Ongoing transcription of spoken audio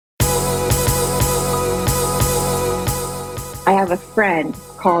I have a friend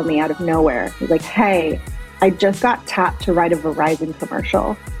call me out of nowhere. He's like, hey, I just got tapped to write a Verizon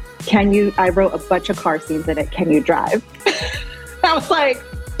commercial. I wrote a bunch of car scenes in it. Can you drive? I was like,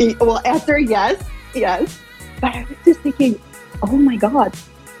 well, answer yes. But I was just thinking, oh my God.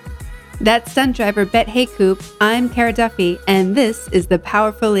 That's stunt driver Bet Heykoop. I'm Cara Duffy, and this is the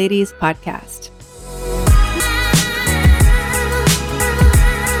Powerful Ladies Podcast.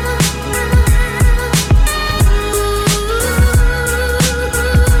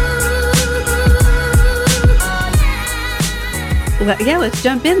 Let's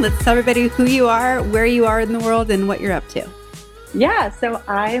jump in. Let's tell everybody who you are, where you are in the world, and what you're up to. Yeah, so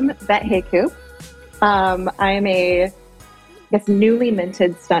I'm Bet Heykoop. I'm a newly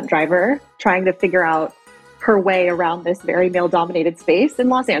minted stunt driver trying to figure out her way around this very male-dominated space in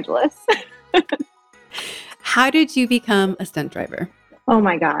Los Angeles. How did you become a stunt driver? Oh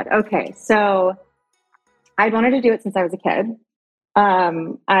my God. Okay, so I wanted to do it since I was a kid.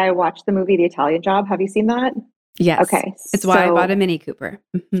 I watched the movie The Italian Job. Have you seen that? Yes. Okay. It's why I bought a Mini Cooper.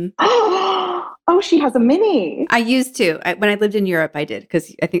 Mm-hmm. Oh, she has a Mini. I used to. When I lived in Europe, I did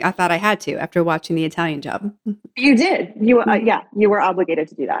because I thought I had to after watching The Italian Job. You did. You were obligated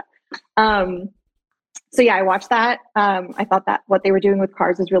to do that. So I watched that. I thought that what they were doing with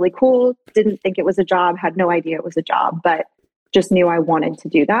cars was really cool. Didn't think it was a job. Had no idea it was a job, but just knew I wanted to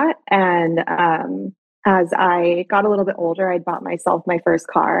do that. And as I got a little bit older, I bought myself my first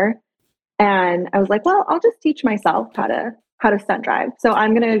car. And I was like, well, I'll just teach myself how to stunt drive. So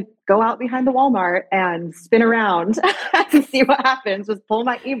I'm going to go out behind the Walmart and spin around and see what happens. Just pull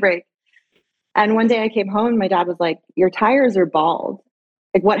my e-brake. And one day I came home and my dad was like, your tires are bald.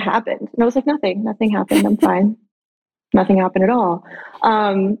 Like, what happened? And I was like, nothing happened. I'm fine. Nothing happened at all.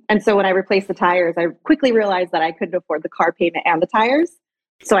 And so when I replaced the tires, I quickly realized that I couldn't afford the car payment and the tires.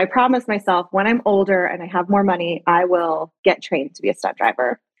 So I promised myself when I'm older and I have more money, I will get trained to be a stunt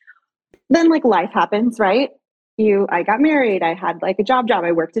driver. Then life happens, right? I got married. I had a job.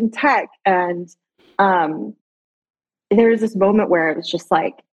 I worked in tech. And there was this moment where it was just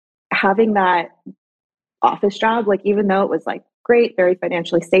having that office job, even though it was great, very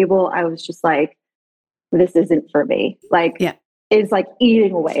financially stable, I was just this isn't for me. It's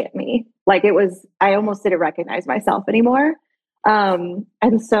eating away at me. I almost didn't recognize myself anymore. And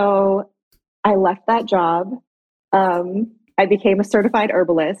so I left that job. I became a certified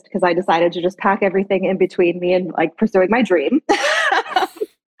herbalist because I decided to just pack everything in between me and pursuing my dream.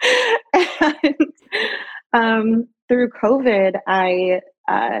 And through COVID, I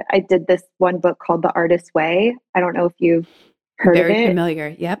did this one book called The Artist's Way. I don't know if you've heard of it. Very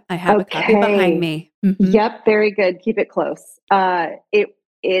familiar. Yep. I have a copy behind me. Mm-hmm. Yep. Very good. Keep it close.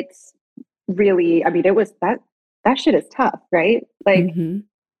 It's really, it was that shit is tough, right?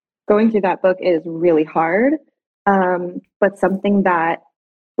 Going through that book is really hard. But something that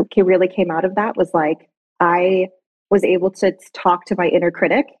really came out of that was I was able to talk to my inner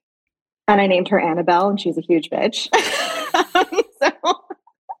critic, and I named her Annabelle, and she's a huge bitch. So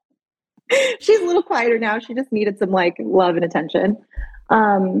she's a little quieter now. She just needed some love and attention.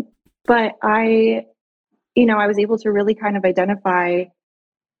 But I was able to really kind of identify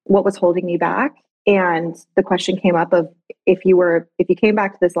what was holding me back. And the question came up of if you came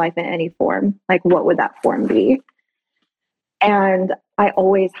back to this life in any form, what would that form be? And I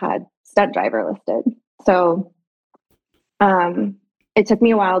always had stunt driver listed. So it took me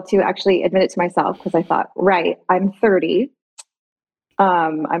a while to actually admit it to myself because I thought, right, I'm 30.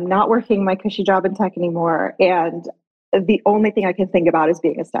 I'm not working my cushy job in tech anymore. And the only thing I can think about is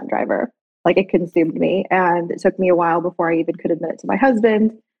being a stunt driver. It consumed me. And it took me a while before I even could admit it to my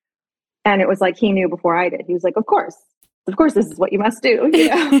husband. And it was he knew before I did. He was like, of course, this is what you must do.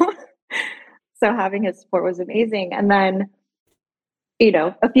 So having his support was amazing. And then,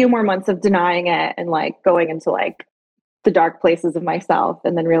 a few more months of denying it and going into the dark places of myself,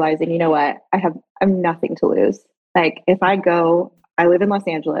 and then realizing, you know what, I'm nothing to lose. If I live in Los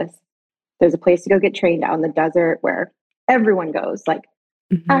Angeles, there's a place to go get trained out in the desert where everyone goes,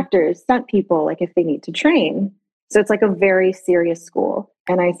 actors, stunt people, if they need to train. So it's a very serious school.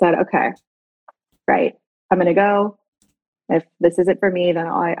 And I said, okay, right, I'm going to go. If this isn't for me, then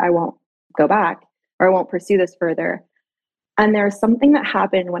I won't go back, or I won't pursue this further. And there's something that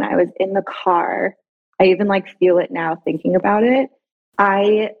happened when I was in the car. I even feel it now thinking about it.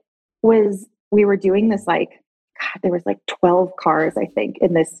 We were doing this there was 12 cars, I think,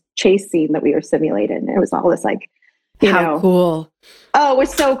 in this chase scene that we were simulating. It was all this How cool. Oh, it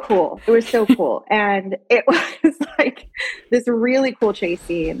was so cool. It was so cool. And it was this really cool chase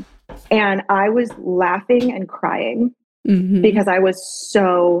scene. And I was laughing and crying because I was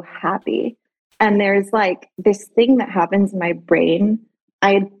so happy. And there's like this thing that happens in my brain.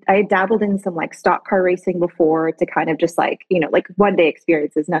 I dabbled in some like stock car racing before to kind of just like, like one day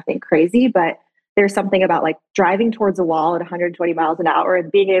experiences, nothing crazy, but there's something about like driving towards a wall at 120 miles an hour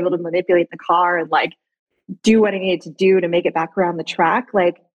and being able to manipulate the car and like do what I needed to do to make it back around the track.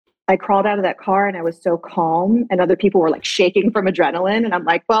 Like I crawled out of that car and I was so calm, and other people were like shaking from adrenaline. And I'm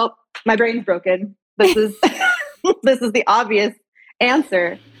like, well, my brain's broken. This is, this is the obvious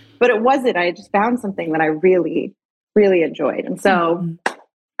answer, but it wasn't. I just found something that I really, really enjoyed. And so,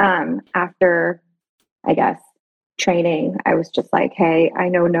 after, I guess, training, I was just like, hey, I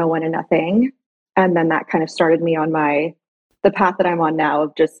know no one and nothing. And then that kind of started me on the path that I'm on now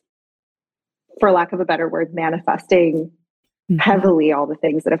of just, for lack of a better word, manifesting heavily all the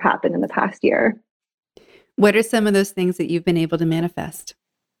things that have happened in the past year. What are some of those things that you've been able to manifest?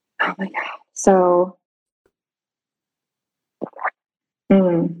 Oh my God. So,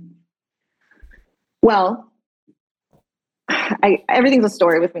 well, everything's a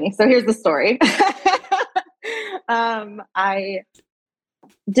story with me. So here's the story. I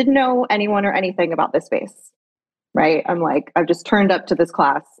didn't know anyone or anything about this space, right? I'm like, I've just turned up to this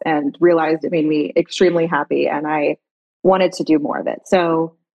class and realized it made me extremely happy, and I wanted to do more of it.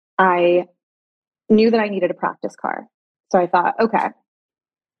 So I knew that I needed a practice car. So I thought, okay,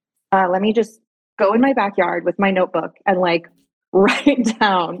 let me just go in my backyard with my notebook and like write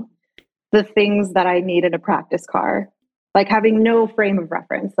down the things that I need in a practice car, like having no frame of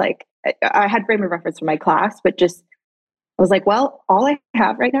reference. Like I had frame of reference for my class, but just, I was like, well, all I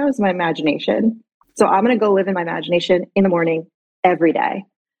have right now is my imagination. So I'm going to go live in my imagination in the morning every day.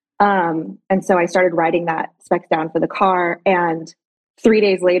 And so I started writing that specs down for the car. And 3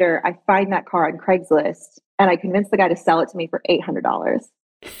 days later, I find that car on Craigslist, and I convinced the guy to sell it to me for $800.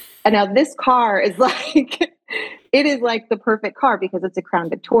 And now this car is like, it is like the perfect car because it's a Crown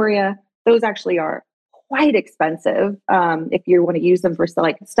Victoria. Those actually are quite expensive. If you want to use them for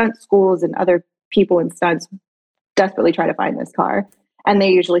like stunt schools, and other people in stunts desperately try to find this car. And they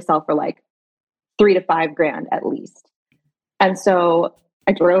usually sell for like $3,000 to $5,000 at least. And so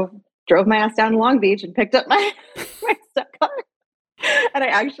I drove my ass down to Long Beach and picked up my stunt car. And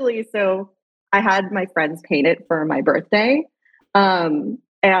I had my friends paint it for my birthday. And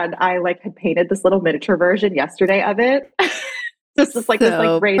I like had painted this little miniature version yesterday of it. This is like this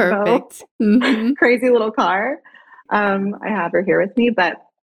like rainbow, crazy little car. I have her here with me, but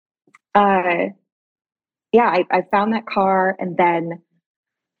yeah, I found that car, and then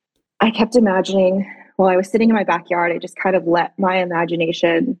I kept imagining while I was sitting in my backyard. I just kind of let my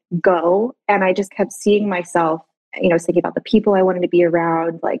imagination go, and I just kept seeing myself. I was thinking about the people I wanted to be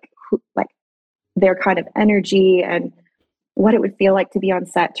around, like their kind of energy, and what it would feel like to be on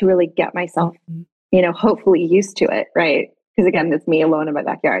set, to really get myself, hopefully used to it, right? Because again, it's me alone in my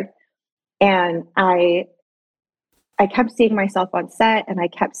backyard. And I kept seeing myself on set, and I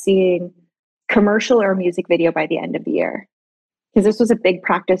kept seeing commercial or music video by the end of the year. Because this was a big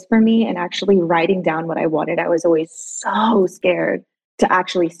practice for me, and actually writing down what I wanted. I was always so scared to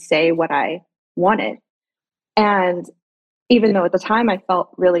actually say what I wanted. And even though at the time I felt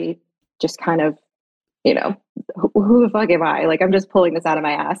really just kind of, who the fuck am I? Like, I'm just pulling this out of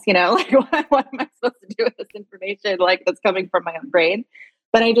my ass, like what am I supposed to do with this information? Like, that's coming from my own brain.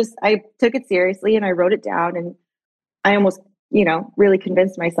 But I took it seriously, and I wrote it down, and I almost, really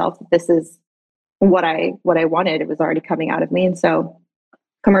convinced myself that this is what I wanted. It was already coming out of me. And so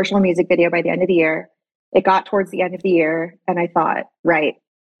commercial and music video by the end of the year, it got towards the end of the year, and I thought, right,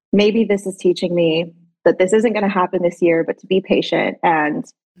 maybe this is teaching me that this isn't going to happen this year, but to be patient, and,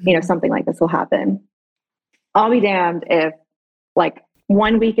 something like this will happen. I'll be damned if like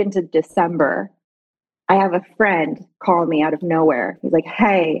 1 week into December, I have a friend call me out of nowhere. He's like,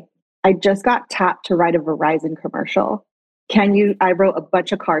 hey, I just got tapped to write a Verizon commercial. I wrote a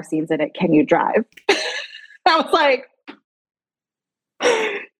bunch of car scenes in it. Can you drive? I was like,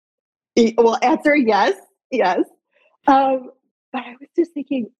 well, answer yes. But I was just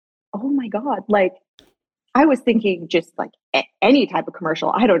thinking, oh my God, like I was thinking just like any type of commercial.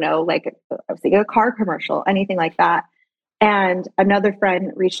 I don't know, like I was thinking a car commercial, anything like that. And another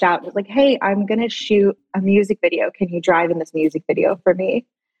friend reached out and was like, hey, I'm going to shoot a music video. Can you drive in this music video for me?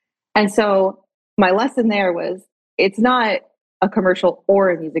 And so my lesson there was, it's not a commercial or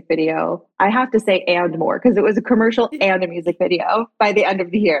a music video. I have to say and more, because it was a commercial and a music video by the end of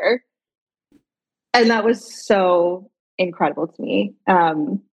the year. And that was so incredible to me.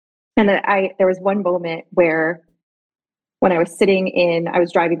 And then there was one moment where when I was I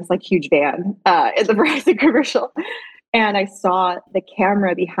was driving this like huge van in the Verizon commercial, and I saw the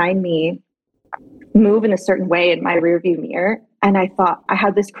camera behind me move in a certain way in my rearview mirror. And I thought I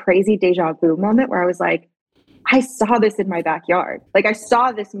had this crazy deja vu moment where I was like, I saw this in my backyard. Like I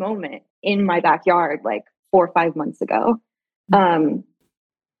saw this moment in my backyard like 4 or 5 months ago. And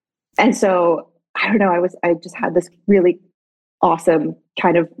so I don't know, I just had this really awesome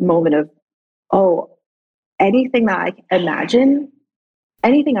kind of moment of, oh, anything I imagine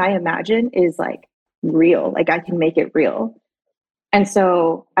is like real. Like I can make it real. And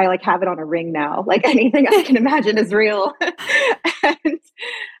so I like have it on a ring now. Like anything I can imagine is real.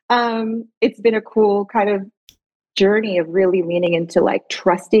 And it's been a cool kind of journey of really leaning into like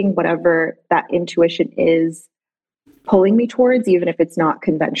trusting whatever that intuition is pulling me towards, even if it's not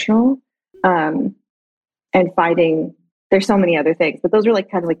conventional. And finding there's so many other things, but those are like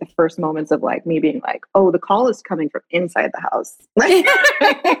kind of like the first moments of like me being like, oh, the call is coming from inside the house. Like,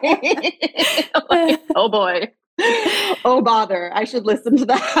 like, oh boy. Oh bother. I should listen to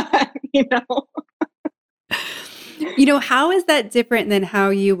that, you know? You know, how is that different than how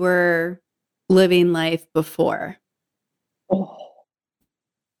you were living life before? Oh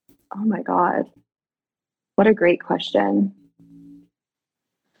my God. What a great question.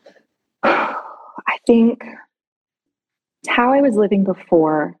 I think how I was living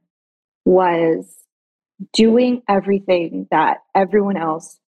before was doing everything that everyone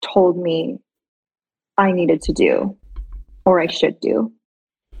else told me I needed to do or I should do,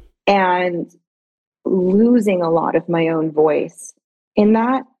 and losing a lot of my own voice in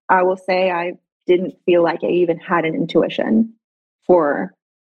that. I will say I didn't feel like I even had an intuition for,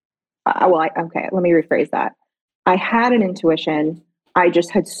 okay, let me rephrase that. I had an intuition. I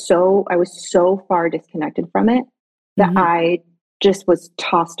was so far disconnected from it that I just was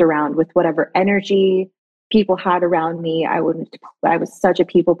tossed around with whatever energy people had around me. I was such a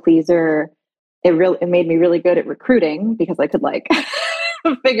people pleaser. It made me really good at recruiting because I could like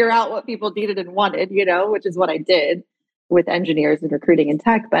figure out what people needed and wanted, you know, which is what I did with engineers and recruiting and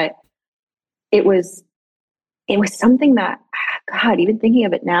tech. But it was something that, God, even thinking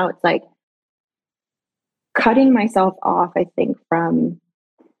of it now, it's like cutting myself off, I think, from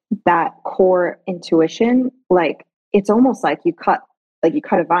that core intuition. Like it's almost like you cut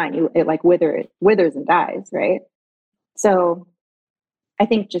a vine, it like withers and dies, right? So I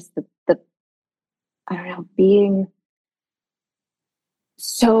think just the I don't know, being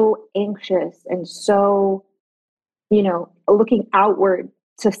so anxious and so, you know, looking outward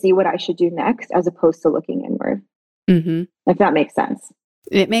to see what I should do next as opposed to looking inward. If that makes sense.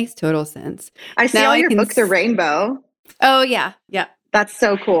 It makes total sense. I see all your books are rainbow. Oh yeah. Yeah. That's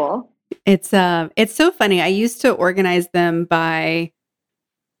so cool. It's so funny. I used to organize them by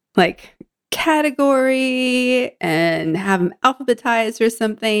like category and have them alphabetized or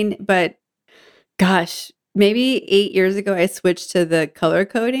something. But gosh, maybe 8 years ago, I switched to the color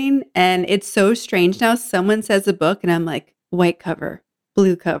coding, and it's so strange now. Someone says a book and I'm like, white cover,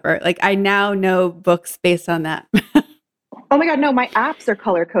 blue cover. Like I now know books based on that. Oh my God, no, my apps are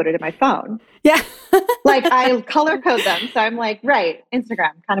color coded in my phone. Yeah. Like I color code them. So I'm like, right,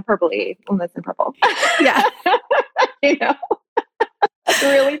 Instagram, kind of purpley, almost in purple. Yeah. You know? It's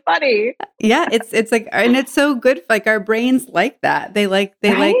really funny. Yeah, it's like, and it's so good. Like our brains like that. They like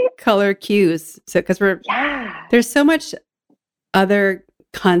color cues. So because there's so much other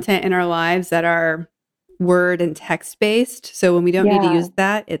content in our lives that are word and text based. So when we don't need to use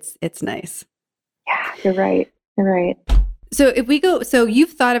that, it's nice. Yeah, you're right. You're right. So so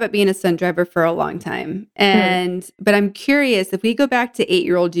you've thought about being a stunt driver for a long time, but I'm curious, if we go back to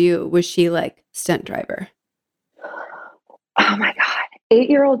 8-year-old you, was she like stunt driver? Oh my God.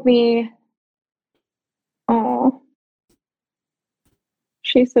 8-year-old me. Oh,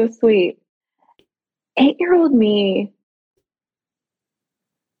 she's so sweet. 8-year-old me.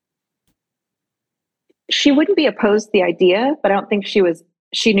 She wouldn't be opposed to the idea, but I don't think she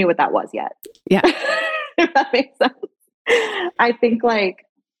knew what that was yet. Yeah. If that makes sense. I think like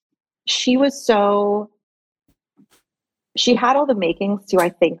she had all the makings to, I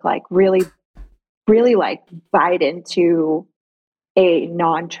think, like really, really like bite into a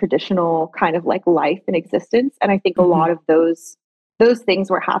non-traditional kind of like life and existence. And I think a lot of those things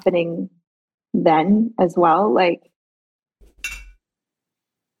were happening then as well. Like,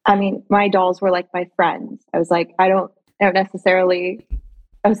 I mean, my dolls were like my friends. I was like, I don't necessarily,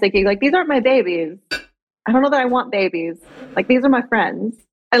 I was thinking like, these aren't my babies. I don't know that I want babies. Like, these are my friends.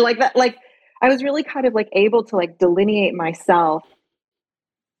 I like that. Like, I was really kind of like able to like delineate myself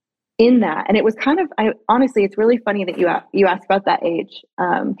in that. And it was kind of, honestly, it's really funny that you asked about that age.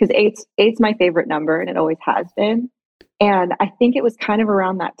 Cause eight's my favorite number and it always has been. And I think it was kind of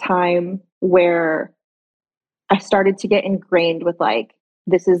around that time where I started to get ingrained with like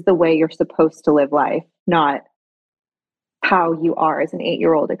this is the way you're supposed to live life, not how you are as an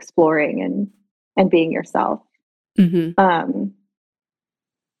 8-year-old exploring and being yourself. Mm-hmm.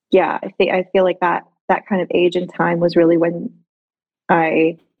 Yeah, I feel like that kind of age and time was really when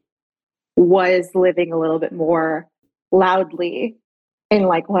I was living a little bit more loudly in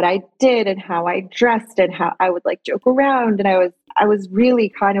like what I did and how I dressed and how I would like joke around, and I was really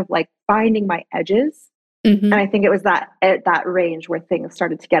kind of like finding my edges. Mm-hmm. And I think it was that at that range where things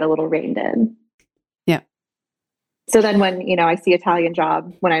started to get a little reined in. Yeah. So then when, I see Italian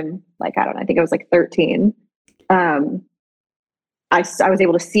Job when I'm like, I don't know, I think I was like 13. I was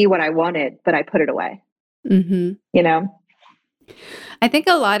able to see what I wanted, but I put it away. Mm-hmm. I think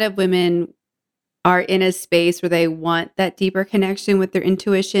a lot of women are in a space where they want that deeper connection with their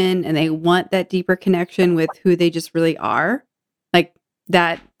intuition, and they want that deeper connection with who they just really are. Like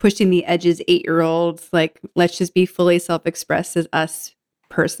that pushing the edges 8-year-olds, like, let's just be fully self-expressed as us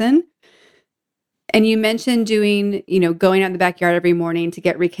person. And you mentioned doing, going out in the backyard every morning to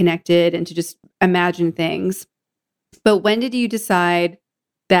get reconnected and to just imagine things. But when did you decide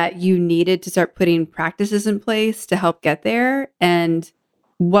that you needed to start putting practices in place to help get there? And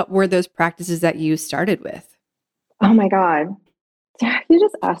what were those practices that you started with? Oh my God. You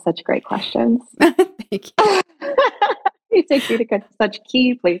just asked such great questions. Thank you. You take me to such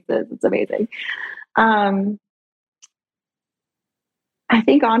key places. It's amazing. I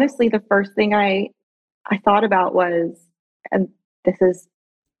think honestly, the first thing I thought about was, and this is,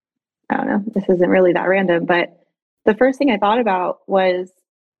 I don't know, this isn't really that random, but the first thing I thought about was,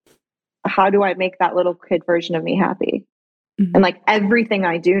 how do I make that little kid version of me happy? Mm-hmm. And like everything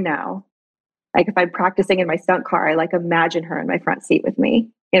I do now, like if I'm practicing in my stunt car, I like imagine her in my front seat with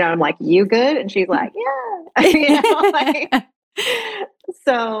me. I'm like, you good? And she's like, yeah.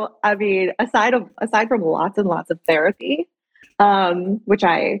 So I mean, aside from lots and lots of therapy, which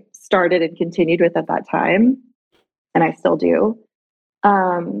I started and continued with at that time, and I still do.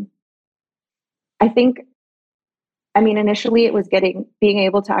 I think, I mean, initially it was being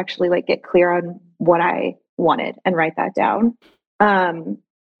able to actually like get clear on what I wanted and write that down. And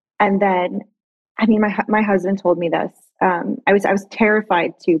then, I mean, my husband told me this. I was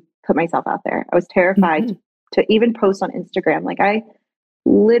terrified to put myself out there. I was terrified Mm-hmm. to even post on Instagram. Like I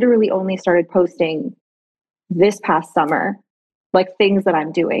literally only started posting this past summer, like things that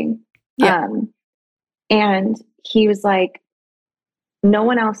I'm doing. Yeah. And he was like, no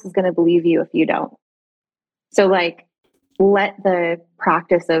one else is going to believe you if you don't. So like, let the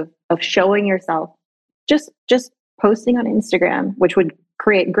practice of showing yourself, just posting on Instagram, which would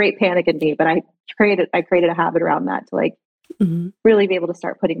create great panic in me, but I created a habit around that to like Mm-hmm. really be able to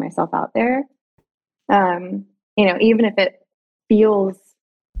start putting myself out there. Even if it feels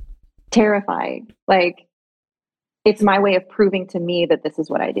terrifying, like it's my way of proving to me that this is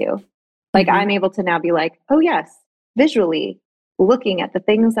what I do. Like Mm-hmm. I'm able to now be like, oh yes, visually looking at the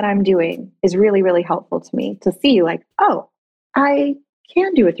things that I'm doing is really, really helpful to me to see like, oh, I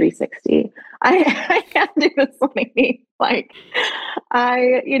can do a 360. I can do this 180. Like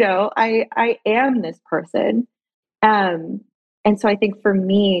I am this person. And so I think for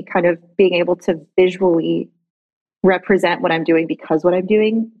me, kind of being able to visually represent what I'm doing because what I'm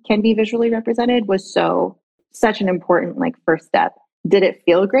doing can be visually represented was such an important like first step. Did it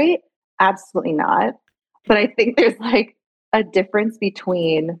feel great? Absolutely not. But I think there's like a difference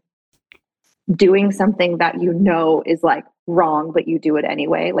between doing something that is like wrong, but you do it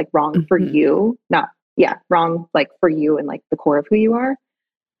anyway, like wrong for Mm-hmm. you, not, yeah, wrong like for you and like the core of who you are.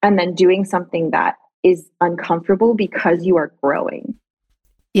 And then doing something that is uncomfortable because you are growing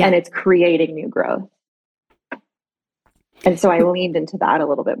and it's creating new growth. And so I leaned into that a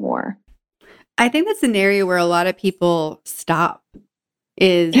little bit more. I think that's an area where a lot of people stop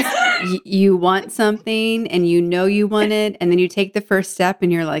is you want something and you want it, and then you take the first step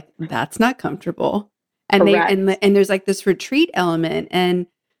and you're like, that's not comfortable. And and there's like this retreat element, and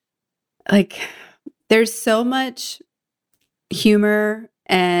like there's so much humor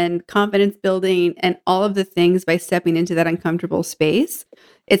and confidence building and all of the things by stepping into that uncomfortable space.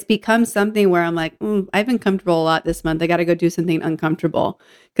 It's become something where I'm like, I've been comfortable a lot this month. I got to go do something uncomfortable,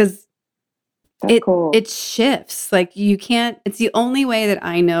 because it shifts. Like you can't, it's the only way that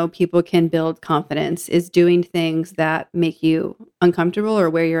I know people can build confidence is doing things that make you uncomfortable or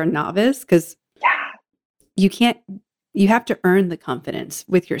where you're a novice. Cause you have to earn the confidence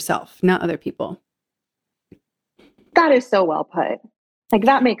with yourself, not other people. That is so well put. Like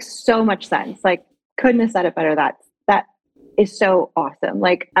that makes so much sense. Like couldn't have said it better. That is so awesome.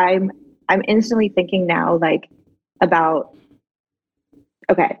 Like I'm instantly thinking now like about,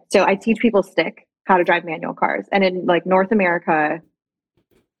 okay, so I teach people stick how to drive manual cars. And in like North America,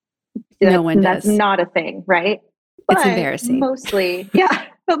 No one That's does. not a thing, right? It's But embarrassing. mostly, yeah,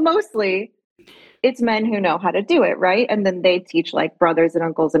 but mostly it's men who know how to do it, right? And then they teach like brothers and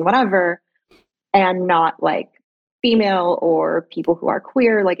uncles and whatever, and not like female or people who are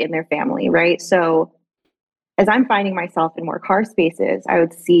queer, like in their family, right? So as I'm finding myself in more car spaces, I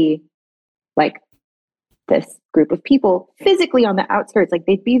would see like this group of people physically on the outskirts, like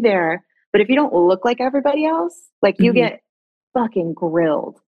they'd be there, but if you don't look like everybody else, like you Mhm. get fucking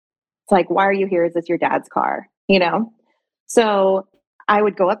grilled. It's like, why are you here? Is this your dad's car? You know? So I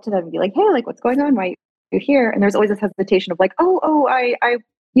would go up to them and be like, hey, like, what's going on? Why are you here? And there's always this hesitation of like, I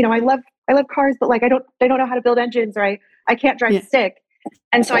love cars, but like, I don't know how to build engines, or I can't drive Yeah. stick.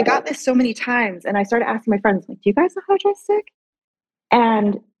 And so I got this so many times, and I started asking my friends, like, do you guys know how to drive stick?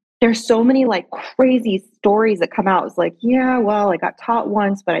 And there's so many like crazy stories that come out. It's like, yeah, well, I got taught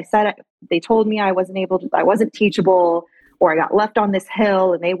once, but they told me I wasn't teachable, or I got left on this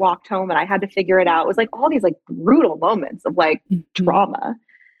hill and they walked home and I had to figure it out. It was like all these like brutal moments of like Mhm. trauma.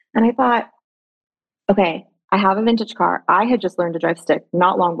 And I thought, okay, I have a vintage car. I had just learned to drive stick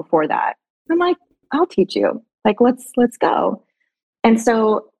not long before that. I'm like, I'll teach you. Like, let's go. And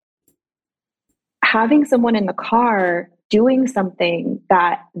so having someone in the car doing something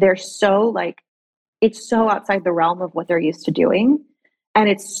that they're so like, it's so outside the realm of what they're used to doing, and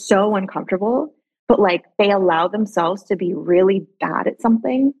it's so uncomfortable, but like they allow themselves to be really bad at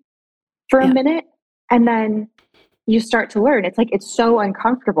something for a Yeah. minute, and then you start to learn. It's like it's so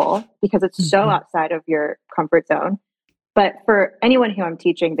uncomfortable because it's so Mhm. outside of your comfort zone. But for anyone who I'm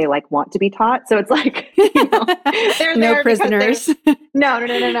teaching, they like want to be taught. So it's like, they're No there because they prisoners. no.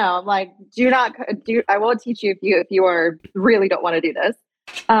 I'm like, I won't teach you if you are really don't want to do this.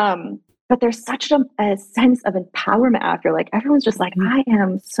 But there's such a sense of empowerment after, like everyone's just like, Mhm. I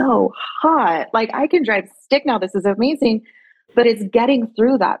am so hot. Like I can drive stick now. This is amazing. But it's getting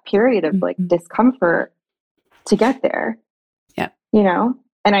through that period of like Mhm. discomfort to get there, Yeah. you know?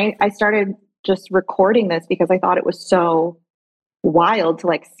 And I started just recording this because I thought it was so wild to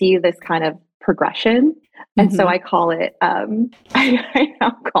like see this kind of progression. And so Mhm. I call it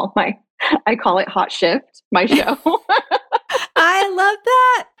I call it Hot Shift, my show. I love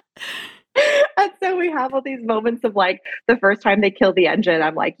that. And so we have all these moments of like the first time they kill the engine,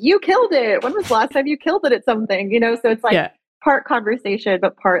 I'm like, you killed it. When was the last time you killed it at something? So it's like Yeah. part conversation,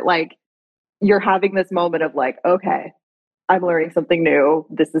 but part like you're having this moment of like, okay, I'm learning something new.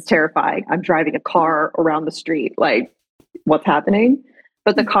 This is terrifying. I'm driving a car around the street. Like, what's happening?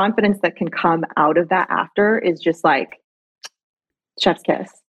 But the confidence that can come out of that after is just like chef's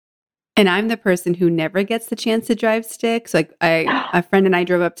kiss. And I'm the person who never gets the chance to drive sticks. Like a friend and I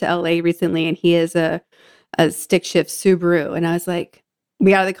drove up to LA recently, and he is a stick shift Subaru. And I was like,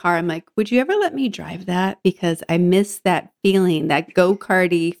 we got out of the car. I'm like, would you ever let me drive that? Because I miss that feeling, that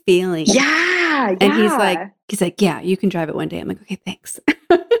go-karty feeling. Yeah, And yeah. he's like, yeah, you can drive it one day. I'm like, okay, thanks.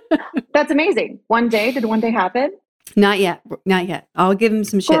 That's amazing. Did one day happen? Not yet. Not yet. I'll give him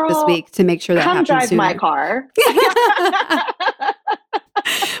some shit this Girl, week to make sure that come happens drive my sooner. car.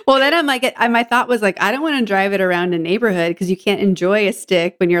 Well, then I'm like, my thought was like, I don't want to drive it around a neighborhood because you can't enjoy a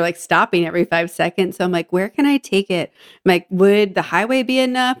stick when you're like stopping every 5 seconds. So I'm like, where can I take it? I'm like, would the highway be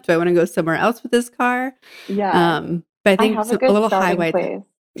enough? Do I want to go somewhere else with this car? Yeah, But I I think have a a good little starting highway. place.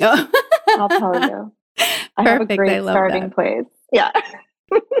 Oh. I'll tell you. I have a Perfect. I great love starting that. place. Yeah.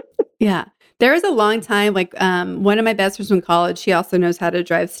 Yeah. There was a long time, like one of my best friends from college, she also knows how to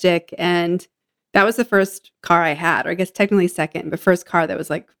drive stick. And that was the first car I had, or I guess technically second, but first car that was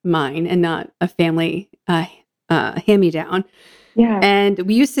like mine and not a family hand-me-down. Yeah. And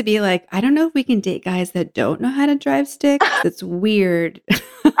we used to be like, I don't know if we can date guys that don't know how to drive sticks. That's weird.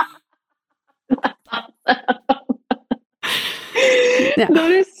 No.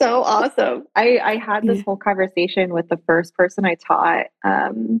 That is so awesome. I had this Yeah. whole conversation with the first person I taught,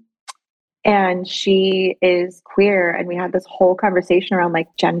 and she is queer, and we had this whole conversation around like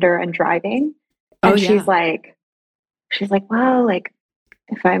gender and driving. Oh, And yeah. she's like, well, like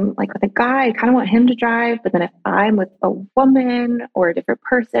if I'm like with a guy, I kind of want him to drive, but then if I'm with a woman or a different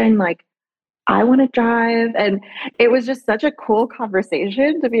person, like I want to drive. And it was just such a cool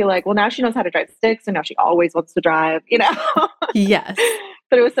conversation to be like, well, now she knows how to drive sticks, and now she always wants to drive. Yes.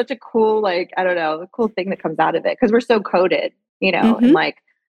 But it was such a cool, like, I don't know, the cool thing that comes out of it because we're so coded, and Hmm. like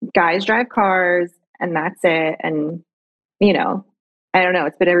guys drive cars and that's it. And, you know, I don't know,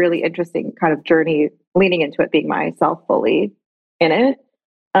 it's been a really interesting kind of journey leaning into it, being myself fully in it.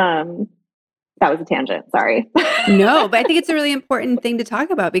 Um, that was a tangent. Sorry. No, but I think it's a really important thing to talk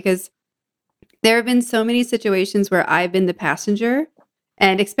about because there have been so many situations where I've been the passenger,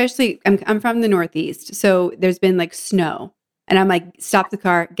 and especially I'm from the Northeast, so there's been like snow, And I'm like, stop the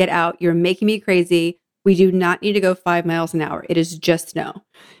car, get out. You're making me crazy. We do not need to go 5 miles an hour. It is just snow.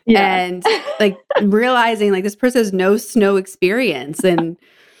 Yeah. And like realizing like this person has no snow experience. And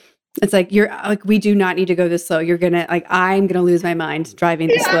it's like, you're like, we do not need to go this slow. You're going to like, I'm going to lose my mind driving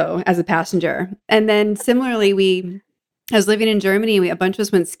this slow as a passenger. And then similarly, I was living in Germany and a bunch of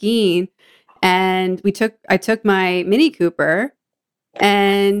us went skiing, and I took my Mini Cooper,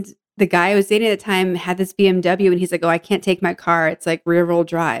 and the guy I was dating at the time had this BMW, and he's like, oh, I can't take my car. It's like rear wheel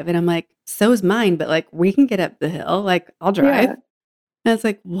drive. And I'm like, so is mine, but like we can get up the hill. Like I'll drive. Yeah. And it's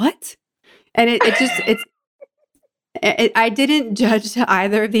like, what? And I didn't judge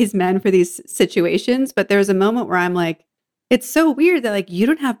either of these men for these situations, but there was a moment where I'm like, it's so weird that like you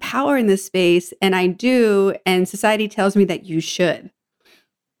don't have power in this space and I do, and society tells me that you should.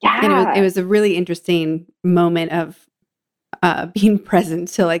 Yeah. And it was a really interesting moment of being present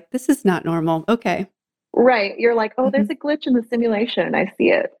to like, this is not normal. Okay. Right. You're like, oh, there's a glitch in the simulation. I see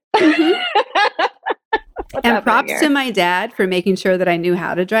it. And props to my dad for making sure that I knew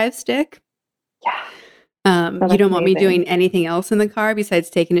how to drive stick. Yeah. You don't want me doing anything else in the car besides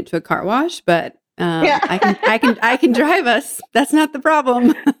taking it to a car wash, but I can drive us. That's not the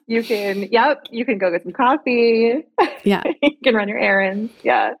problem. You can go get some coffee. Yeah. You can run your errands.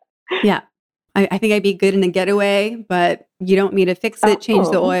 Yeah. Yeah. I think I'd be good in a getaway, but you don't want me to fix it, change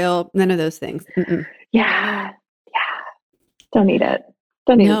the oil, none of those things. Mm-mm. Yeah. Don't need it.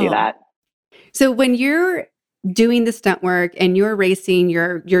 Don't need to do that. So when you're doing the stunt work and you're racing,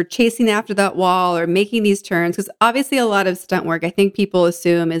 you're chasing after that wall or making these turns, because obviously a lot of stunt work, I think people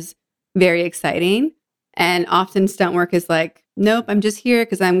assume is very exciting. And often stunt work is like, nope, I'm just here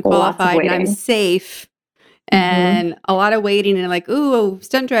because I'm qualified and I'm safe. And a lot of waiting and like, ooh,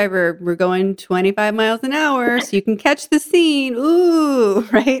 stunt driver, we're going 25 miles an hour so you can catch the scene. Ooh,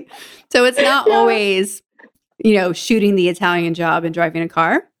 right? So it's not always, shooting the Italian job and driving a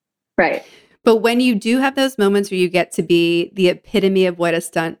car. Right. But when you do have those moments where you get to be the epitome of what a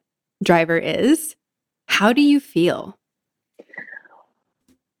stunt driver is, how do you feel?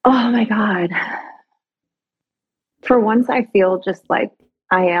 Oh my God. For once, I feel just like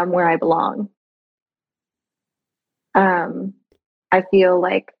I am where I belong. I feel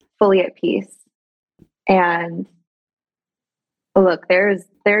like fully at peace. And look, there's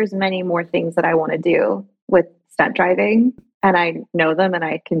many more things that I want to do with stunt driving, and I know them and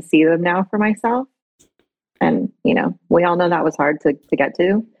I can see them now for myself. And, we all know that was hard to get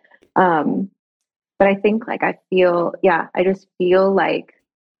to. But I think like I just feel like,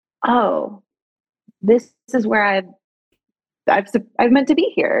 oh, this is where I've meant to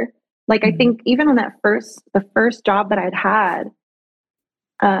be here. Like, I think even on the first job that I'd had,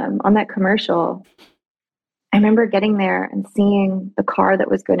 on that commercial, I remember getting there and seeing the car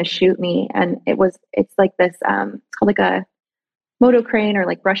that was going to shoot me. And it's like this, it's called like a moto crane or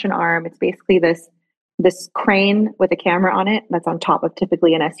like Russian arm. It's basically this crane with a camera on it that's on top of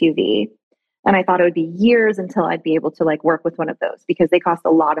typically an SUV. And I thought it would be years until I'd be able to like work with one of those because they cost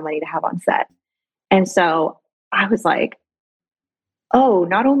a lot of money to have on set. And so I was like, oh,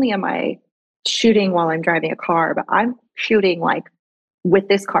 not only am I shooting while I'm driving a car, but I'm shooting like with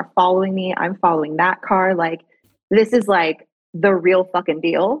this car following me. I'm following that car. Like, this is like the real fucking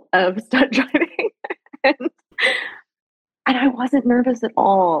deal of stunt driving. and I wasn't nervous at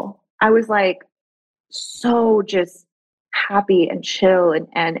all. I was like so just happy and chill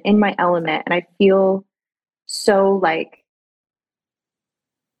and in my element. And I feel so like,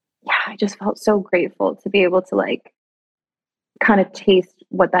 I just felt so grateful to be able to like kind of taste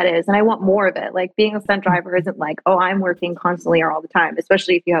what that is. And I want more of it. Like, being a stunt driver isn't like, oh, I'm working constantly or all the time,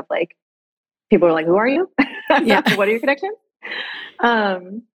 especially if you have like, people are like, who are you? Yeah. What are your connections?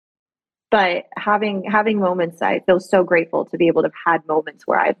 But having moments, I feel so grateful to be able to have had moments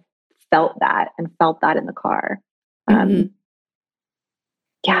where I've felt that and felt that in the car.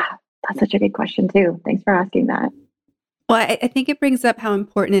 Yeah, that's such a good question too. Thanks for asking that. Well, I think it brings up how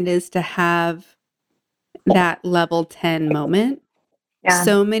important it is to have that level 10 moment. Yeah.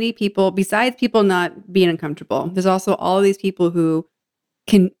 So many people, besides people not being uncomfortable, there's also all of these people who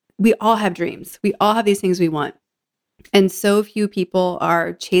we all have dreams. We all have these things we want. And so few people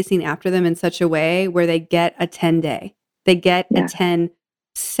are chasing after them in such a way where they get a 10-day, they get a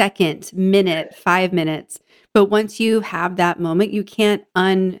 10-second, minute, 5 minutes. But once you have that moment, you can't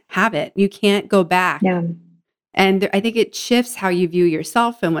unhave it. You can't go back. Yeah. And I think it shifts how you view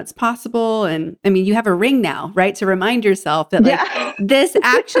yourself and what's possible. And I mean, you have a ring now, right? To remind yourself that like, this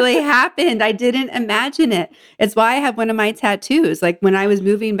actually happened. I didn't imagine it. It's why I have one of my tattoos. Like, when I was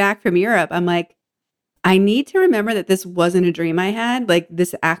moving back from Europe, I'm like, I need to remember that this wasn't a dream I had. Like,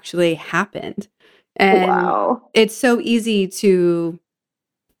 this actually happened. And Wow. it's so easy to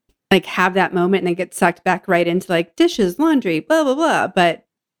like have that moment and then get sucked back right into like dishes, laundry, blah, blah, blah. But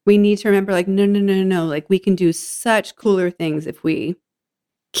we need to remember like, no, no, no, no, no. Like we can do such cooler things if we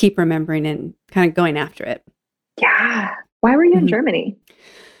keep remembering and kind of going after it. Yeah. Why were you in Germany?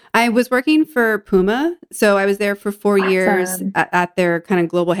 I was working for Puma. So I was there for 4 years Awesome. at their kind of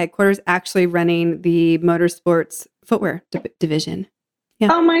global headquarters, actually running the motorsports footwear division. Yeah.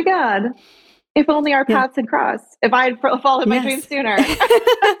 Oh my God. If only our paths had crossed. If I had followed my dreams sooner.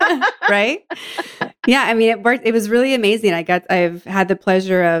 Right? Yeah. I mean, it worked. It was really amazing. I've had the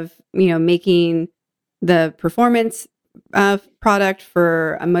pleasure of, making the performance product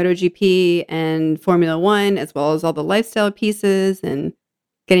for a MotoGP and Formula One, as well as all the lifestyle pieces and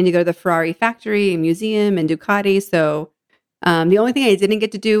getting to go to the Ferrari factory and museum and Ducati. So the only thing I didn't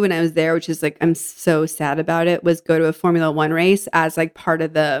get to do when I was there, which is like, I'm so sad about it, was go to a Formula One race as like part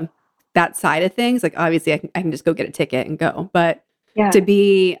of that side of things. Like obviously I can just go get a ticket and go, but to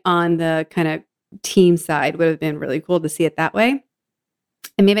be on the kind of team side would have been really cool to see it that way.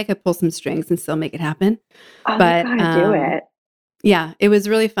 And maybe I could pull some strings and still make it happen. Oh, But you gotta do it. Yeah, it was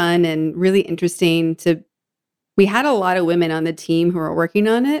really fun and really interesting we had a lot of women on the team who were working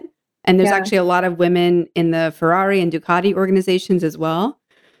on it. And there's actually a lot of women in the Ferrari and Ducati organizations as well.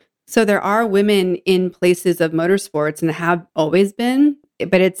 So there are women in places of motorsports and have always been,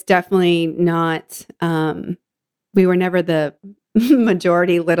 but it's definitely not, we were never the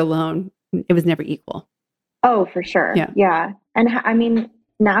majority, let alone, it was never equal. Oh, for sure. Yeah. And I mean,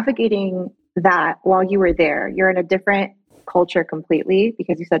 navigating that while you were there, you're in a different culture completely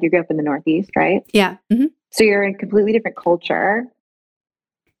because you said you grew up in the Northeast, right? Yeah. Mm-hmm. So you're in a completely different culture.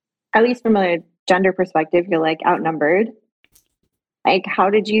 At least from a gender perspective, you're like outnumbered. Like, how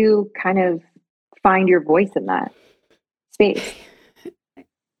did you kind of find your voice in that space?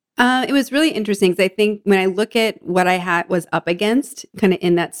 It was really interesting because I think when I look at what I was up against kind of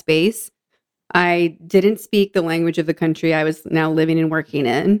in that space, I didn't speak the language of the country I was now living and working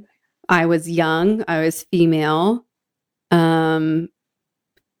in. I was young. I was female.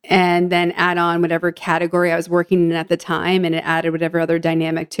 And then add on whatever category I was working in at the time, and it added whatever other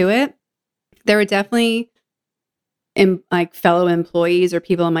dynamic to it. There were definitely like fellow employees or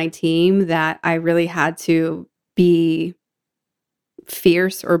people on my team that I really had to be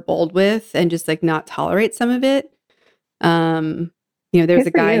fierce or bold with and just like not tolerate some of it. There's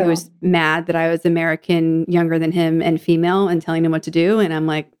a guy who was mad that I was American, younger than him and female and telling him what to do. And I'm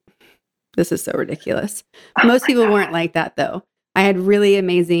like, this is so ridiculous. Most people weren't like that though. I had really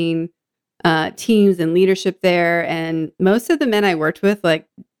amazing teams and leadership there. And most of the men I worked with, like,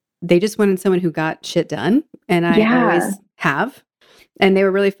 they just wanted someone who got shit done. And I always have. And they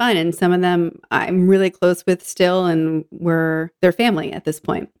were really fun. And some of them I'm really close with still and were their family at this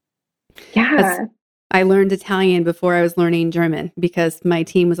point. Yeah. I learned Italian before I was learning German because my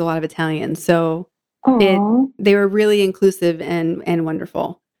team was a lot of Italian. So they were really inclusive and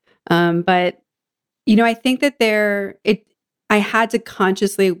wonderful. But, I think that I had to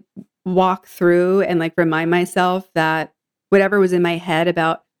consciously walk through and like remind myself that whatever was in my head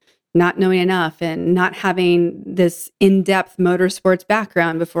about not knowing enough and not having this in-depth motorsports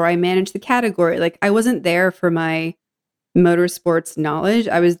background before I managed the category. Like I wasn't there for my motorsports knowledge.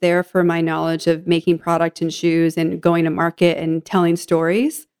 I was there for my knowledge of making product and shoes and going to market and telling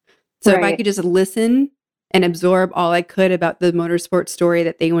stories. So if I could just listen and absorb all I could about the motorsport story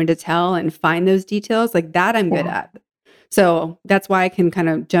that they wanted to tell and find those details, like that I'm good at. So that's why I can kind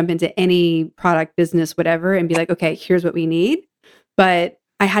of jump into any product, business, whatever, and be like, okay, here's what we need. But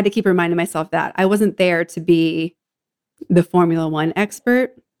I had to keep reminding myself that I wasn't there to be the Formula One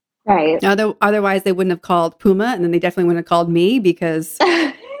expert. Right. Otherwise, they wouldn't have called Puma, and then they definitely wouldn't have called me because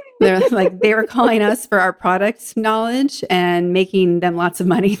they were calling us for our product knowledge and making them lots of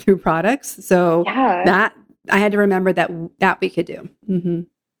money through products. So that I had to remember that we could do. Mm-hmm.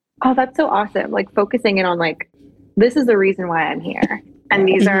 Oh, that's so awesome. Like focusing in on like, this is the reason why I'm here. And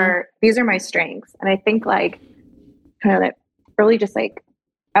these are my strengths. And I think like kind of that really just like,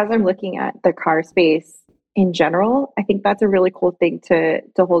 as I'm looking at the car space in general, I think that's a really cool thing to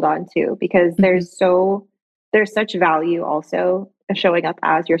hold on to because there's such value also of showing up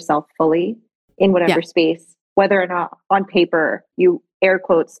as yourself fully in whatever space, whether or not on paper you air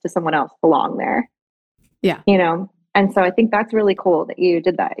quotes to someone else belong there. Yeah. And so I think that's really cool that you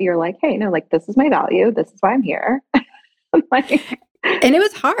did that. You're like, hey, no, like this is my value. This is why I'm here. And it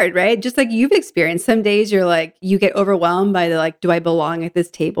was hard, right? Just like you've experienced. Some days you're like, you get overwhelmed by the like, do I belong at this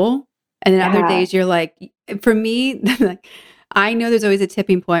table? And then other days you're like, for me, like, I know there's always a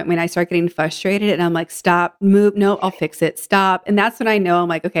tipping point when I start getting frustrated and I'm like, stop, move, no, I'll fix it, stop. And that's when I know I'm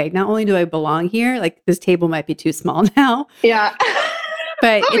like, okay, not only do I belong here, like this table might be too small now. Yeah.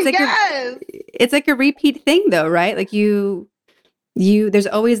 But Oh, yes. it's like a repeat thing though, right? Like there's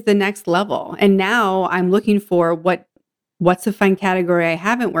always the next level. And now I'm looking for what's a fun category I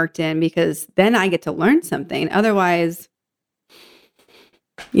haven't worked in, because then I get to learn something. Otherwise,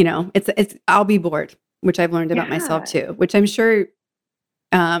 it's I'll be bored, which I've learned about myself too, which I'm sure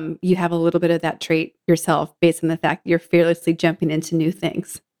you have a little bit of that trait yourself based on the fact that you're fearlessly jumping into new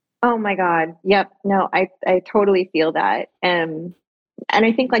things. Oh my God. Yep. No, I totally feel that. And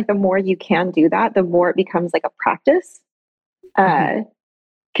I think like the more you can do that, the more it becomes like a practice. Mhm.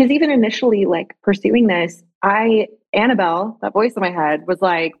 Because even initially, like pursuing this, Annabelle, that voice in my head, was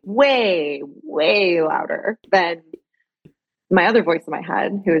like way, way louder than my other voice in my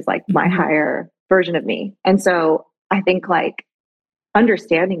head, who is like my Mhm. higher version of me. And so I think like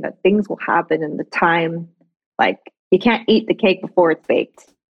understanding that things will happen in the time, like you can't eat the cake before it's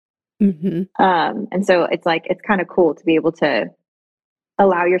baked. Mhm. And so it's like, it's kind of cool to be able to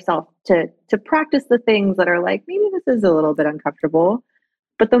allow yourself to practice the things that are like, maybe this is a little bit uncomfortable.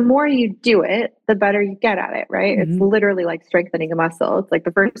 But the more you do it, the better you get at it, right? It's Mhm. literally like strengthening a muscle. It's like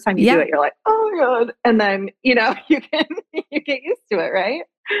the first time you do Yeah. it, you're like, oh my God. And then, you can you get used to it, right?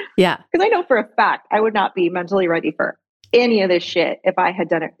 Yeah. Because I know for a fact I would not be mentally ready for any of this shit if I had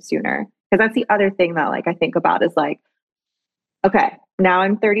done it sooner. Because that's the other thing that like I think about is like, okay, now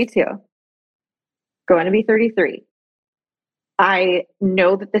I'm 32, going to be 33. I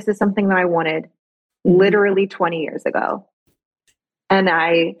know that this is something that I wanted Mhm. literally 20 years ago. And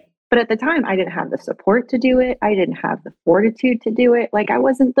but at the time, I didn't have the support to do it. I didn't have the fortitude to do it. Like, I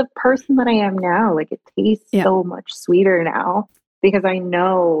wasn't the person that I am now. Like, it tastes Yeah. so much sweeter now because I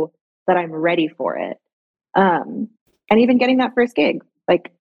know that I'm ready for it. And even getting that first gig,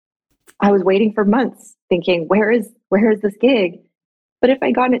 like, I was waiting for months thinking, where is this gig? But if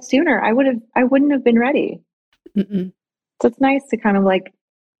I gotten it sooner, I wouldn't have been ready. Mm-mm. So it's nice to kind of like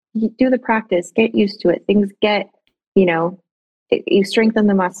do the practice, get used to it. Things get, you know, you strengthen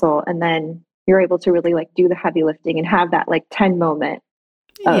the muscle and then you're able to really like do the heavy lifting and have that like 10 moment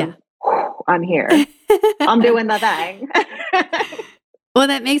Yeah. of, I'm here, I'm doing the thing. Well,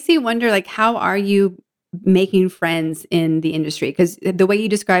 that makes me wonder, like, how are you making friends in the industry? Because the way you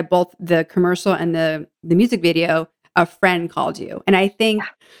describe both the commercial and the music video, a friend called you. And I think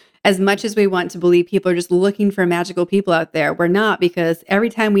as much as we want to believe people are just looking for magical people out there, we're not, because every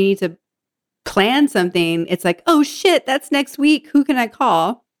time we need to plan something, it's like, oh shit, that's next week. Who can I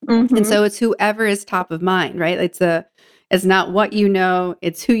call? And Hmm. so it's whoever is top of mind, right? It's not what you know,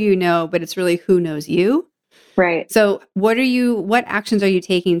 it's who you know, but it's really who knows you. Right. So what actions are you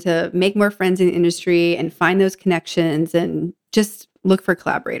taking to make more friends in the industry and find those connections and just look for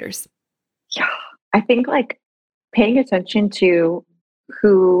collaborators? Yeah. I think like paying attention to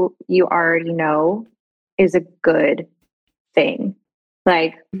who you already know is a good thing.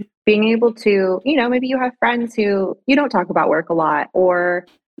 Like being able to, maybe you have friends who you don't talk about work a lot, or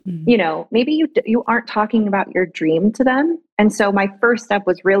Mhm. maybe you aren't talking about your dream to them. And so my first step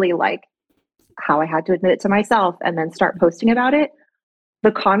was really like how I had to admit it to myself and then start posting about it.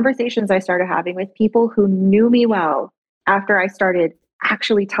 The conversations I started having with people who knew me well after I started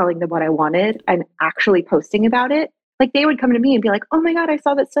actually telling them what I wanted and actually posting about it, like they would come to me and be like, "Oh my God, I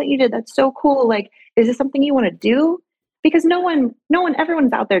saw that stunt you did. That's so cool. Like, is this something you want to do?" Because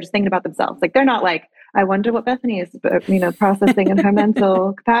everyone's out there just thinking about themselves. Like they're not like, "I wonder what Bethany is, processing in her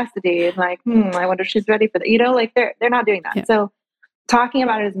mental capacity," and like, I wonder if she's ready for that. Like they're not doing that. Yeah. So talking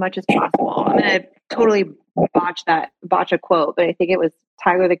about it as much as possible. I'm gonna totally botch a quote, but I think it was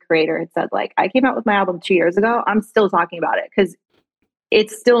Tyler the Creator had said, like, I came out with my album 2 years ago. I'm still talking about it because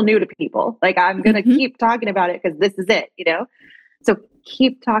it's still new to people. Like I'm gonna Mhm. keep talking about it because this is it. So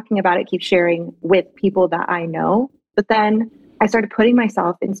keep talking about it, keep sharing with people that I know. But then I started putting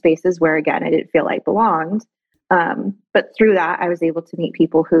myself in spaces where again I didn't feel like belonged. But through that, I was able to meet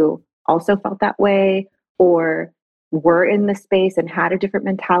people who also felt that way or were in the space and had a different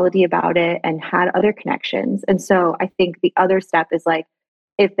mentality about it and had other connections. And so I think the other step is like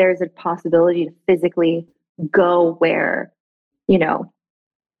if there's a possibility to physically go where, you know,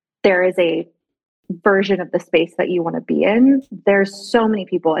 there is a version of the space that you want to be in. There's so many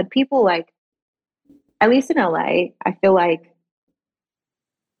people and people like, at least in LA, I feel like,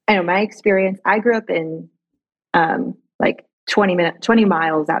 I know my experience, I grew up in like 20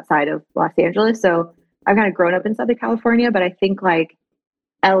 miles outside of Los Angeles. So I've kind of grown up in Southern California, but I think like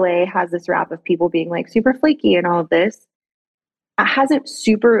LA has this rap of people being like super flaky and all of this. that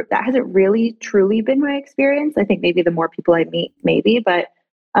hasn't really truly been my experience. I think maybe the more people I meet, maybe, but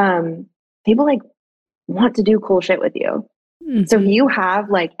people like want to do cool shit with you. So if you have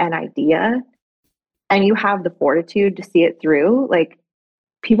like an idea and you have the fortitude to see it through, like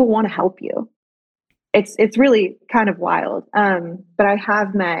people want to help you. It's really kind of wild. But I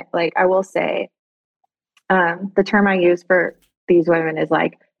have met, like, I will say, the term I use for these women is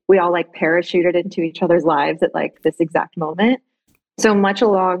like, we all like parachuted into each other's lives at like this exact moment. So much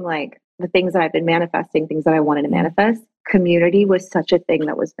along like the things that I've been manifesting, things that I wanted to manifest, community was such a thing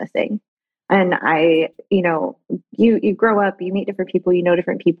that was missing. And I, you grow up, you meet different people, you know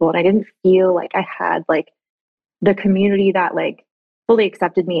different people, and I didn't feel like I had like the community that like fully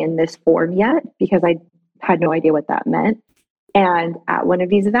accepted me in this form yet, because I had no idea what that meant. And at one of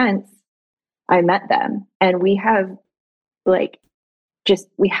these events, I met them, and we have just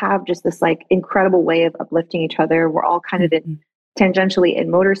this like incredible way of uplifting each other. We're all kind of tangentially in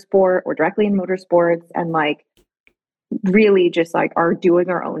motorsport or directly in motorsports, and like really just like are doing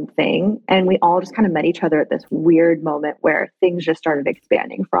our own thing. And we all just kind of met each other at this weird moment where things just started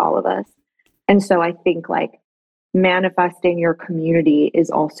expanding for all of us. And so I think like manifesting your community is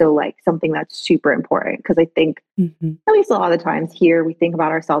also like something that's super important, because I think at least a lot of the times here we think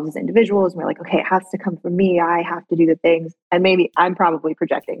about ourselves as individuals and we're like, okay, it has to come from me, I have to do the things. And maybe I'm probably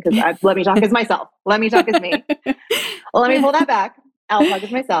projecting, because let me talk as myself, let me talk as me. Well, let me pull that back, I'll talk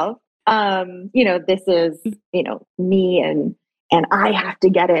as myself. This is me, and I have to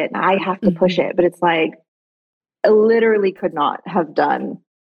get it and I have to push it. But it's like I literally could not have done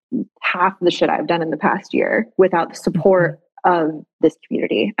half the shit I've done in the past year without the support of this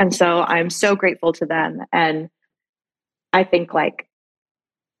community. And so I'm so grateful to them. And I think like,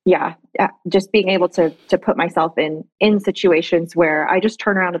 just being able to put myself in situations where I just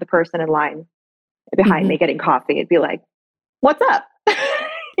turn around to the person in line behind me getting coffee and be like, what's up?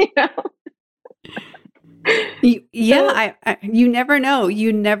 You never know.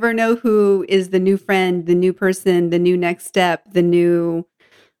 You never know who is the new friend, the new person, the new next step, the new,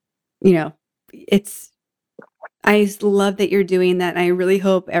 I love that you're doing that. And I really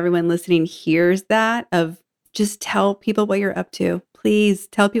hope everyone listening hears that, of just tell people what you're up to. Please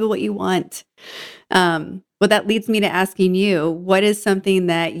tell people what you want. Well, that leads me to asking you, what is something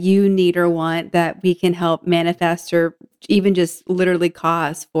that you need or want that we can help manifest, or even just literally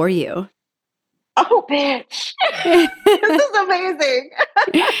cause for you? Oh, bitch. This is amazing.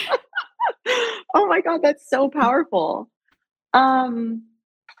 Oh my God, that's so powerful. God,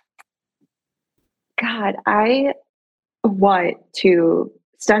 I want to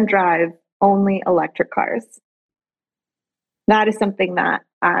stunt drive only electric cars. That is something that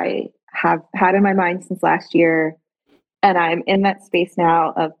I have had in my mind since last year. And I'm in that space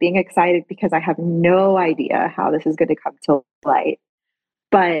now of being excited, because I have no idea how this is going to come to light.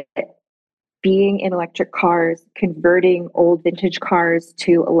 But being in electric cars, converting old vintage cars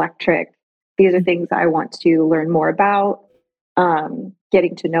to electric, these are things I want to learn more about.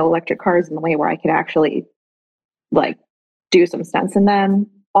 Getting to know electric cars in the way where I can actually like do some stunts in them.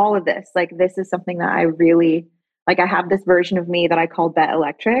 All of this, like, this is something that I really like. I have this version of me that I call Bet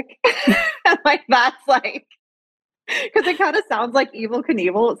Electric. Like, that's like, because it kind of sounds like Evil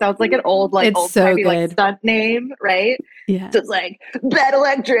Knievel. It sounds like an old timey like stunt name, right? Yeah. So it's like Bet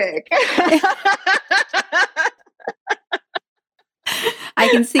Electric. I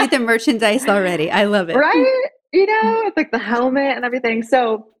can see the merchandise already. I love it. Right? It's like the helmet and everything.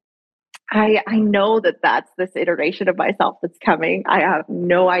 So I know that that's this iteration of myself that's coming. I have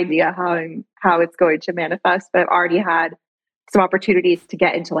no idea how it's going to manifest, but I've already had some opportunities to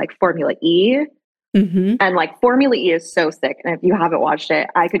get into like Formula E. And like Formula E is so sick. And if you haven't watched it,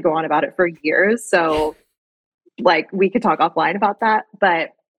 I could go on about it for years. So like we could talk offline about that.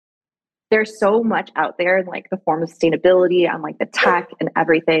 But there's so much out there in like the form of sustainability and like the tech and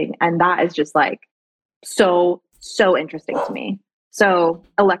everything. And that is just like so interesting to me. So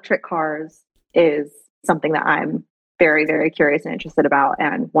electric cars is something that I'm very, very curious and interested about,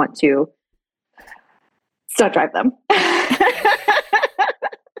 and want to stunt drive them.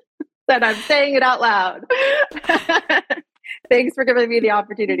 That I'm saying it out loud. Thanks for giving me the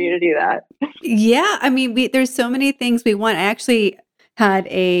opportunity to do that. Yeah. I mean, there's so many things we want. I actually had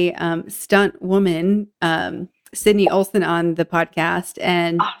a stunt woman, Sydney Olson, on the podcast,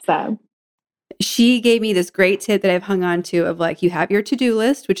 and awesome. She gave me this great tip that I've hung on to, of like, you have your to-do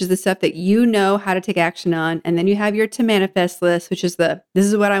list, which is the stuff that you know how to take action on. And then you have your to manifest list, which is this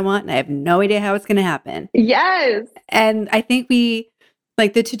is what I want, and I have no idea how it's going to happen. Yes. And I think the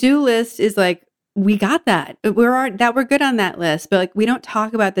to-do list is like, we got that. We're good on that list, but like, we don't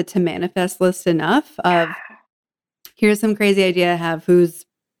talk about the to manifest list enough of, here's some crazy idea I have. Who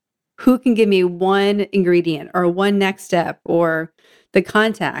can give me one ingredient or one next step or the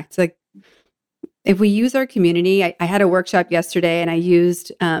contact? Like, if we use our community, I had a workshop yesterday and I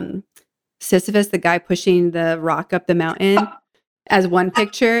used Sisyphus, the guy pushing the rock up the mountain, as one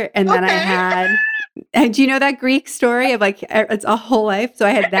picture. And then I had, and do you know that Greek story of like, it's a whole life? So I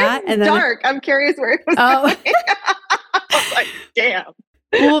had that. It's and then dark. I'm curious where it was going. I was like, damn.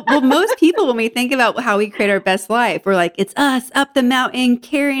 well, most people, when we think about how we create our best life, we're like, it's us up the mountain,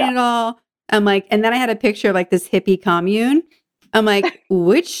 carrying it all. I'm like, and then I had a picture of like this hippie commune. I'm like,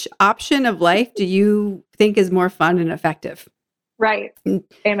 which option of life do you think is more fun and effective? Right.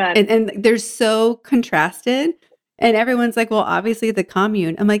 Amen. And they're so contrasted. And everyone's like, well, obviously the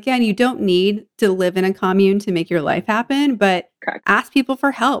commune. I'm like, yeah, and you don't need to live in a commune to make your life happen, but Correct. Ask people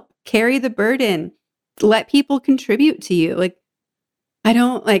for help, carry the burden, let people contribute to you. Like,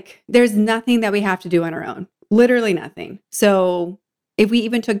 there's nothing that we have to do on our own, literally nothing. So if we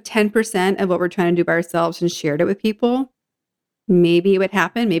even took 10% of what we're trying to do by ourselves and shared it with people, maybe it would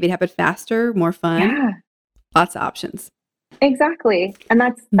happen. Maybe it'd happen faster, more fun. Yeah. Lots of options. Exactly. And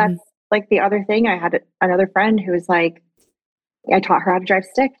that's like the other thing. I had another friend who was like, I taught her how to drive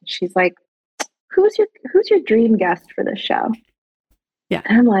stick. She's like, who's your dream guest for this show? Yeah.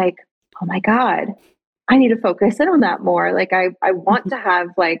 And I'm like, oh my God, I need to focus in on that more. Like I want to have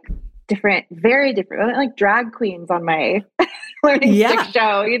like very different, like drag queens on my learning stick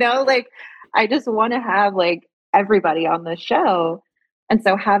show, like I just want to have like everybody on the show. And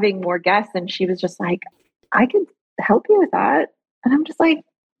so having more guests, and she was just like, I can help you with that. And I'm just like,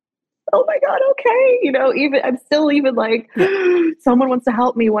 oh my God, okay. Even I'm still even like, someone wants to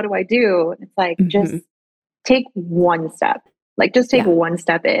help me. What do I do? It's like, just take one step, like just take one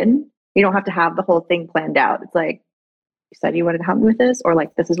step in. You don't have to have the whole thing planned out. It's like, you said you wanted to help me with this, or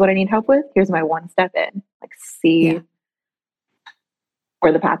like, this is what I need help with. Here's my one step in, like see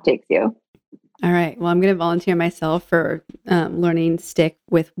where the path takes you. All right. Well, I'm going to volunteer myself for learning stick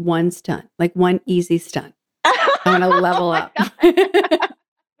with one stunt, like one easy stunt. I want to level up.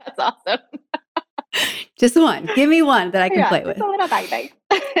 That's awesome. Just one. Give me one that I can play with. Just a little bite.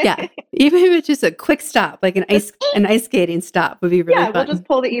 Yeah. Even if it's just a quick stop, like an ice skating stop would be really fun. We'll just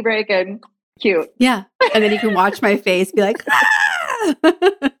pull the e-brake and cute. Yeah. And then you can watch my face be like, ah!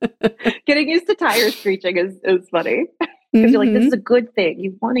 Getting used to tires screeching is funny. Because you're like, this is a good thing.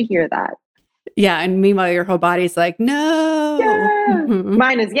 You want to hear that. Yeah. And meanwhile, your whole body's like, no. Yeah.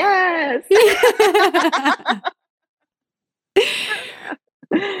 Mine is yes.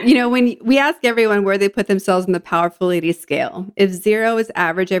 When we ask everyone where they put themselves in the powerful lady scale, if 0 is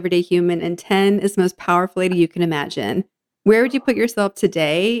average everyday human and 10 is the most powerful lady you can imagine, where would you put yourself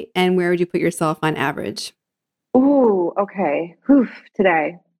today and where would you put yourself on average? Ooh, okay.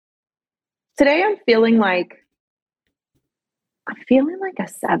 Today I'm feeling like a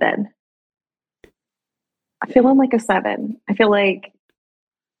 7. I'm feeling like a 7. I feel like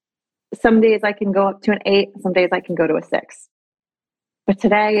some days I can go up to an 8, some days I can go to a 6. But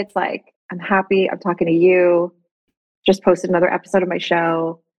today it's like, I'm happy. I'm talking to you. Just posted another episode of my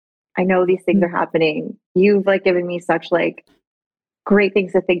show. I know these things are happening. You've like given me such like great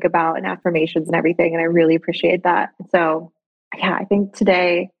things to think about and affirmations and everything. And I really appreciate that. So yeah, I think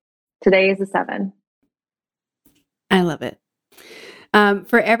today is a 7. I love it.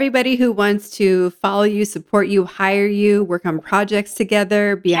 For everybody who wants to follow you, support you, hire you, work on projects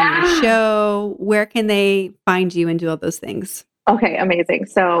together, be on your show, where can they find you and do all those things? Okay, amazing.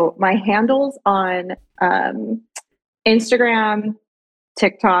 So my handles on Instagram,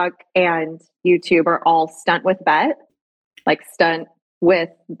 TikTok, and YouTube are all Stunt with Bet, like Stunt with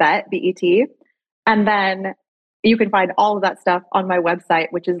Bet, B-E-T. And then you can find all of that stuff on my website,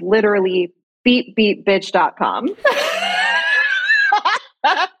 which is literally beepbeepbitch.com.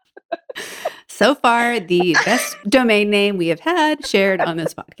 So far, the best domain name we have had shared on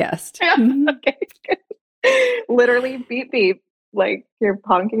this podcast. Yeah, okay, good. Literally beep beep, like you're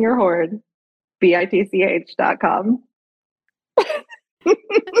honking your horn. BITCH.com.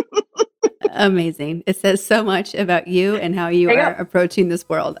 Amazing. It says so much about you and how you are approaching this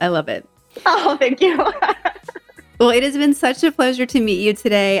world. I love it. Oh, thank you. Well, it has been such a pleasure to meet you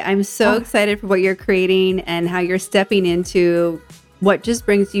today. I'm so excited for what you're creating and how you're stepping into what just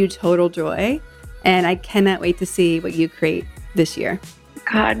brings you total joy. And I cannot wait to see what you create this year.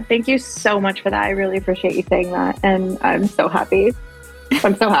 God, thank you so much for that. I really appreciate you saying that. And I'm so happy.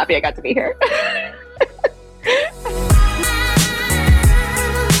 I'm so happy I got to be here.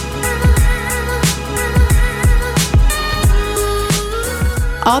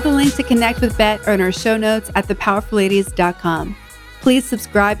 All the links to connect with Bet are in our show notes at thepowerfulladies.com. Please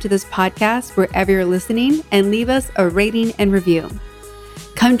subscribe to this podcast wherever you're listening and leave us a rating and review.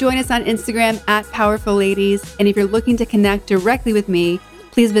 Come join us on Instagram at Powerful Ladies. And if you're looking to connect directly with me,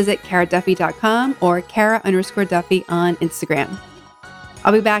 please visit karaduffy.com or Kara_Duffy on Instagram.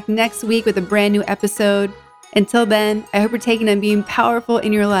 I'll be back next week with a brand new episode. Until then, I hope you're taking on being powerful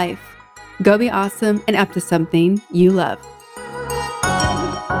in your life. Go be awesome and up to something you love.